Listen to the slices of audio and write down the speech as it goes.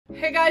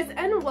Hey guys,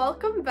 and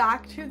welcome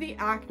back to the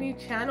Acne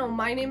channel.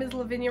 My name is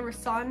Lavinia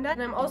Rasanda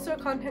and I'm also a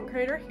content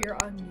creator here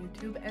on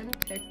YouTube and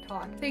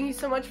TikTok. Thank you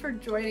so much for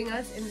joining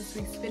us in this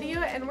week's video,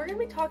 and we're going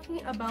to be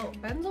talking about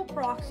benzoyl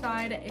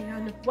peroxide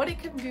and what it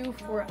can do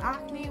for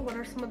acne, what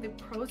are some of the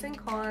pros and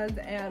cons,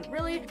 and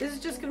really this is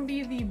just going to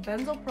be the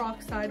benzoyl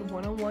peroxide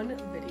 101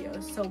 video.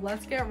 So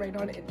let's get right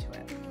on into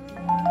it.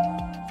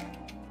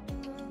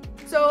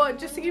 So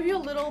just to give you a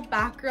little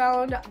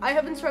background, I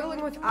have been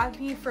struggling with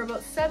acne for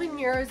about 7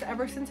 years,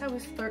 ever since I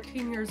was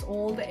 13 years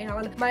old,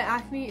 and my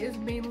acne is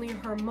mainly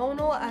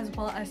hormonal as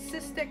well as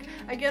cystic.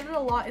 I get it a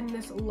lot in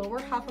this lower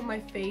half of my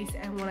face,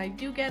 and when I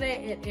do get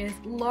it, it is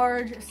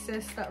large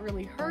cysts that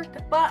really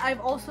hurt, but I've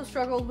also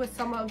struggled with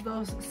some of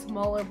those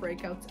smaller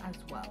breakouts as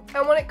well.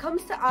 And when it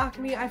comes to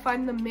acne, I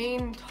find the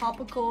main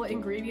topical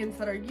ingredients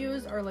that are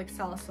used are like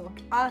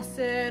salicylic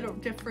acid, or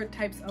different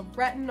types of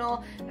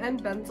retinol,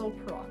 and benzoyl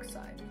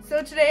peroxide.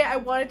 So today I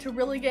wanted to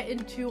really get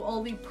into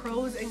all the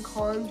pros and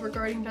cons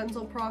regarding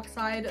benzoyl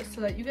peroxide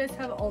so that you guys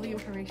have all the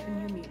information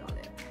you need on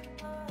it.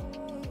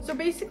 So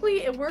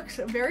basically it works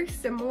very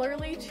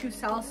similarly to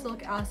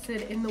salicylic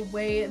acid in the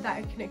way that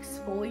it can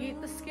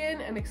exfoliate the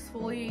skin and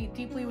exfoliate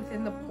deeply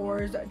within the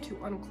pores to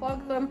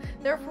unclog them.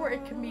 Therefore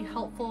it can be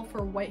helpful for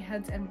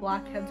whiteheads and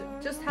blackheads,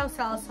 just how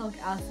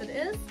salicylic acid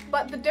is.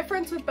 But the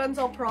difference with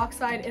benzoyl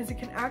peroxide is it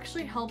can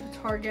actually help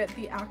target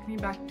the acne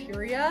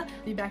bacteria,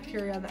 the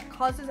bacteria that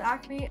causes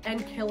acne,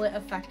 and kill it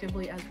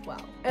effectively as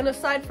well. And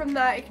aside from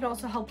that, it can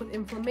also help with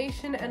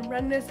inflammation and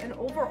redness, and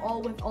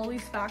overall with all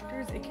these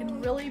factors it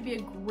can really be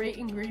a great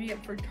ingredient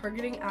for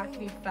targeting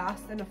acne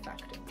fast and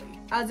effectively,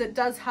 as it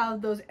does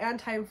have those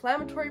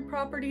anti-inflammatory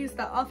properties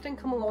that often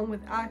come along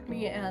with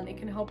acne, and it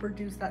can help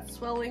reduce that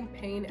swelling,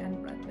 pain,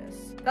 and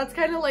redness. That's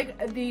kind of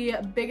like the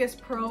biggest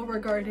pro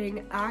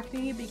regarding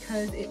acne,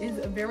 because it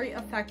is very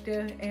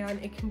effective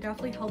and it can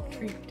definitely help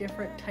treat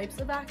different types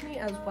of acne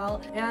as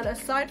well. And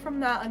aside from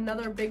that,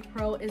 another big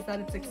pro is that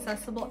it's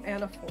accessible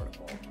and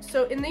affordable.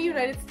 So in the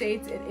United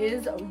States, it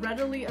is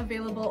readily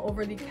available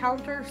over the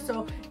counter.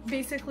 So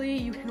basically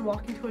you can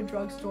walk into a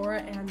drugstore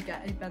and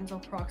get a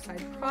benzoyl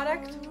peroxide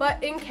product.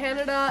 But in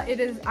Canada, it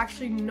is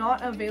actually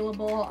not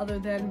available other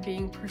than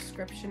being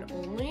prescription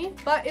only.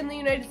 But in the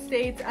United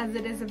States, as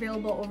it is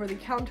available over the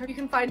counter, you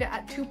can find it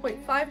at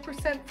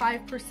 2.5%,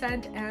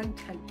 5%, and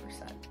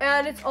 10%.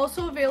 And it's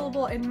also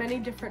available in many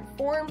different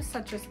forms,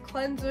 such as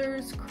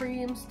cleansers,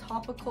 creams,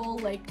 topical,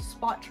 like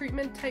spot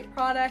treatment type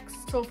products.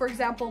 So for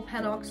example,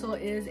 Panoxyl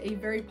is a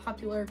very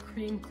popular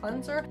cream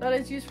cleanser that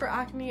is used for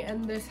acne,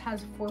 and this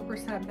has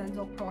 4%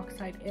 benzoyl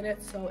peroxide in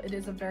it, so it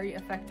is a very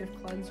effective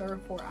cleanser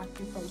for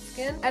acne prone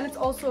skin. And it's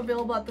also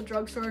available at the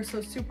drugstore,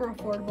 so super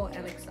affordable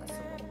and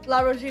accessible.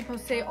 La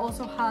Roche-Posay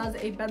also has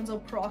a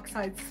benzoyl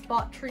peroxide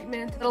spot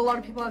treatment that a lot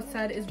of people have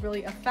said is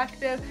really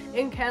effective.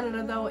 In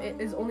Canada though, it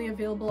is only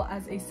available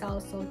as a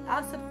salicylic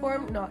acid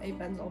form, not a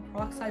benzoyl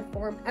peroxide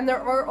form. And there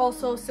are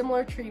also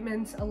similar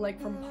treatments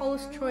like from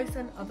Paula's Choice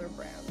and other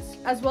brands.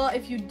 As well,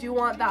 if you do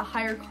want that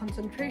higher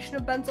concentration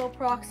of benzoyl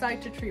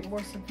peroxide to treat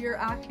more severe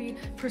acne,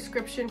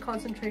 prescription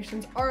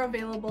concentrations are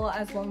available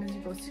as long as you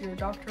go see your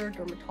doctor or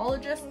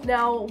dermatologist.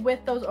 Now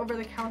with those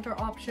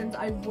over-the-counter options,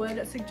 I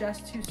would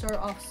suggest to start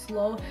off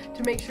slow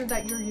to make sure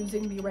that you're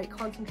using the right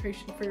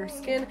concentration for your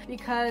skin,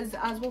 because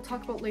as we'll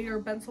talk about later,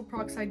 benzoyl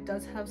peroxide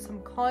does have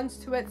some cons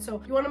to it,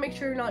 so you want to make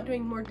sure you're not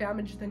doing more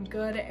damage than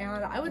good.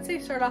 And I would say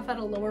start off at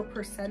a lower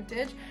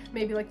percentage,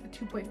 maybe like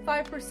the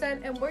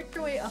 2.5%, and work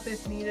your way up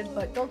if needed,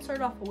 but don't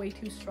start off way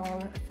too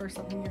strong for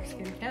something your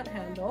skin can't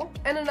handle.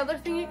 And another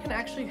thing it can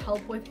actually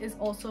help with is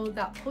also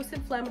that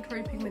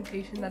post-inflammatory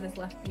pigmentation that is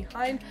left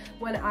behind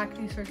when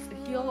acne starts to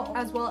heal,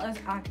 as well as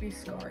acne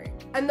scarring.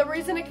 And the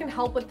reason it can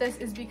help with this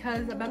is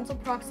because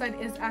benzoyl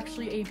peroxide is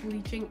actually a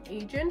bleaching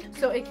agent,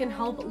 so it can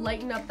help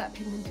lighten up that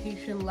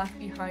pigmentation left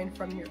behind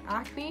from your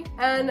acne,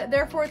 and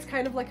therefore it's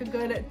kind of like a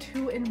good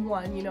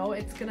 2-in-1, you know.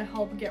 It's gonna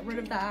help get rid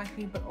of the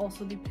acne but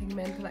also the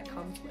pigment that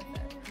comes with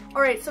it.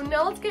 Alright, so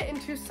now let's get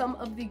into some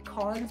of the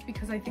cons,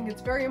 because I think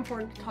it's very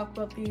important to talk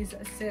about these,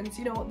 since,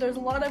 you know, there's a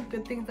lot of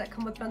good things that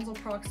come with benzoyl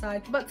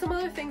peroxide, but some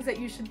other things that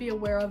you should be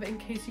aware of in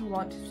case you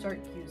want to start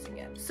using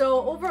it.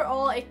 So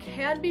overall, it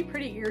can be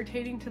pretty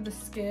irritating to the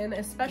skin,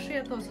 especially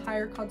at those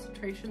higher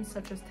concentrations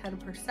such as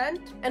 10%.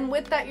 And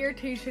with that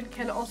irritation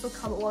can also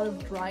come a lot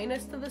of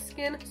dryness to the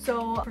skin.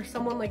 So for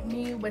someone like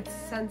me with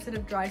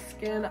sensitive dry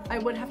skin, I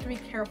would have to be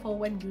careful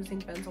when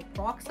using benzoyl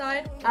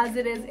peroxide, as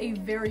it is a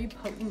very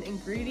potent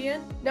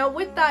ingredient. Now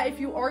with that, if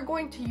you are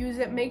going to use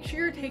it, make sure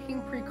you're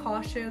taking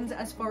precautions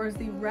as far as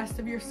the rest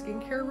of your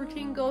skincare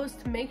routine goes,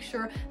 to make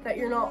sure that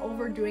you're not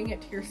overdoing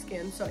it to your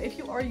skin. So if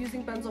you are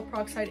using benzoyl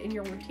peroxide in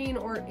your routine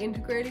or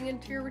integrating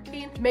into your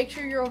routine, make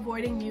sure you're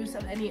avoiding use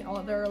of any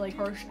other like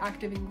harsh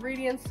active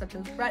ingredients such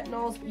as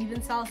retinols,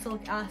 even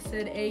salicylic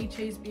acid,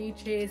 AHAs,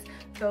 BHAs,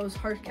 those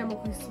harsh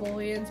chemical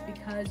exfoliants,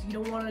 because you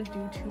don't want to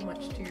do too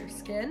much to your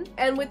skin.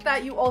 And with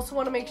that, you also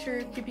want to make sure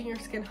you're keeping your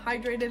skin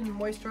hydrated and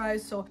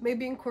moisturized, so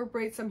maybe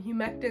incorporate some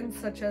humectant disinfectants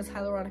such as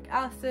hyaluronic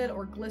acid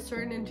or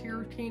glycerin into your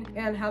routine,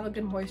 and have a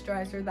good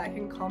moisturizer that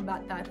can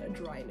combat that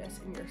dryness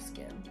in your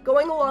skin.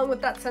 Going along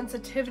with that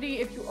sensitivity,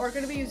 if you are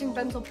going to be using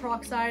benzoyl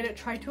peroxide,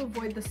 try to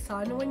avoid the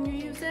sun when you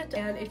use it,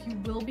 and if you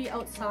will be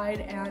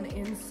outside and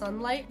in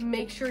sunlight,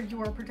 make sure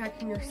you are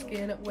protecting your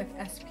skin with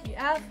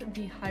SPF.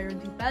 The higher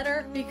the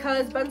better,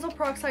 because benzoyl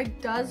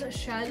peroxide does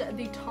shed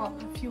the top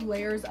few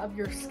layers of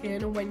your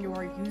skin when you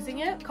are using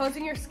it,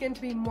 causing your skin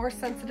to be more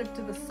sensitive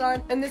to the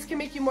sun, and this can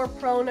make you more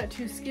prone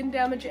to skin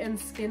damage and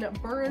skin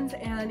burns,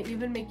 and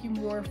even make you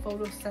more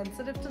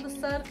photosensitive to the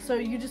sun. So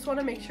you just want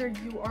to make sure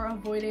you are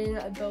avoiding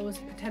those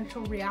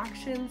potential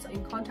reactions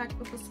in contact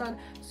with the sun.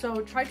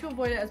 So try to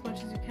avoid it as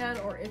much as you can,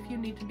 or if you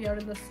need to be out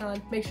in the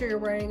sun, make sure you're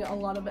wearing a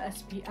lot of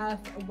SPF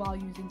while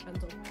using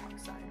benzoyl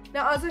peroxide.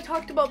 Now, as I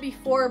talked about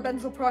before,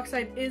 benzoyl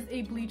peroxide is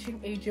a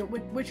bleaching agent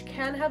which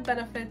can have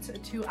benefits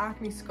to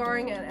acne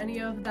scarring and any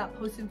of that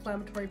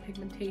post-inflammatory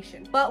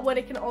pigmentation. But what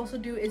it can also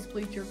do is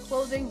bleach your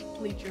clothing,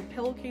 bleach your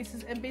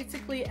pillowcases, and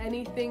basically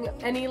anything,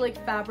 any like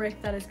fabric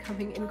that is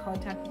coming in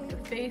contact with your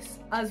face,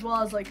 as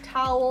well as like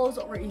towels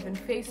or even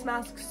face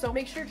masks. So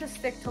make sure to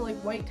stick to like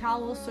white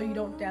towels so you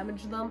don't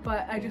damage them.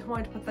 But I just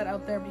wanted to put that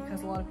out there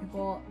because a lot of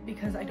people,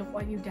 because I don't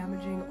want you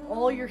damaging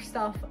all your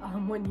stuff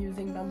when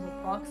using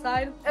benzoyl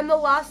peroxide. And the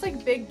last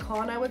like big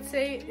con I would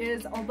say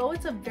is, although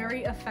it's a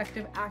very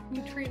effective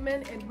acne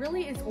treatment, it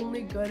really is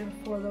only good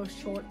for those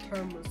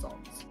short-term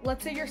results.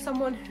 Let's say you're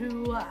someone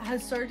who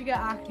has started to get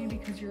acne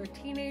because you're a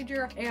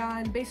teenager,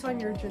 and based on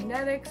your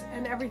genetics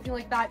and everything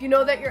like that, you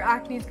know that your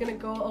acne is going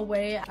to go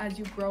away as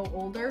you grow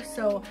older.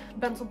 So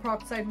benzoyl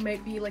peroxide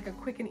might be like a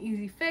quick and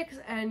easy fix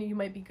and you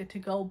might be good to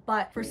go.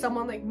 But for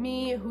someone like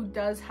me who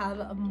does have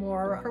a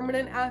more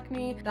permanent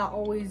acne that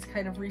always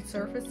kind of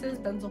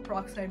resurfaces, benzoyl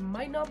peroxide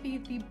might not be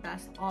the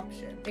best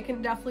option. It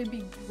can definitely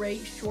be great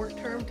short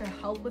term to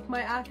help with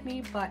my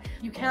acne, but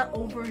you can't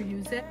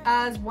overuse it,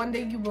 as one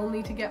day you will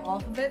need to get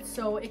off of it.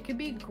 So it could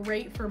be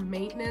great for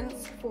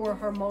maintenance for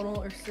hormonal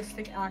or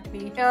cystic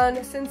acne,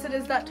 and since it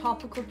is that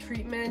topical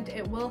treatment,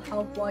 it will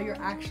help while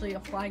you're actually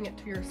applying it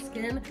to your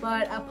skin.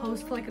 But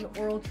opposed to like an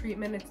oral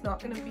treatment, it's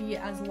not going to be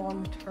as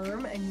long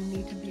term, and you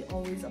need to be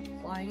always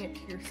applying it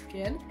to your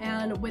skin.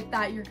 And with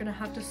that, you're going to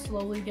have to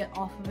slowly get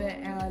off of it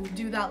and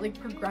do that like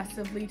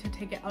progressively to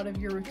take it out of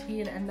your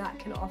routine, and that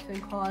can often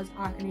cause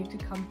acne to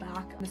come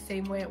back the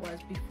same way it was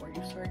before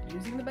you started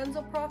using the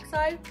benzoyl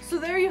peroxide. So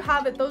there you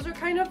have it. Those are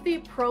kind of the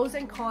pros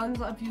and cons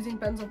of using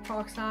benzoyl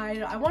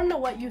peroxide. I want to know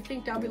what you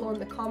think down below in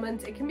the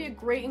comments. It can be a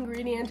great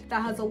ingredient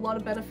that has a lot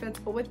of benefits,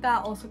 but with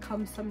that also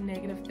comes some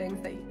negative things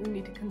that you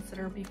need to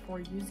consider before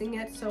using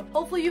it. So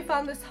hopefully you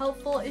found this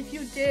helpful. If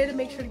you did,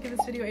 make sure to give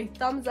this video a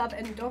thumbs up,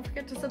 and don't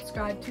forget to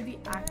subscribe to the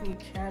Acne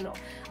channel.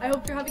 I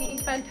hope you're having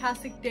a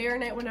fantastic day or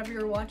night whenever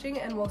you're watching,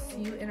 and we'll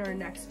see you in our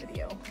next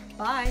video.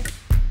 Bye!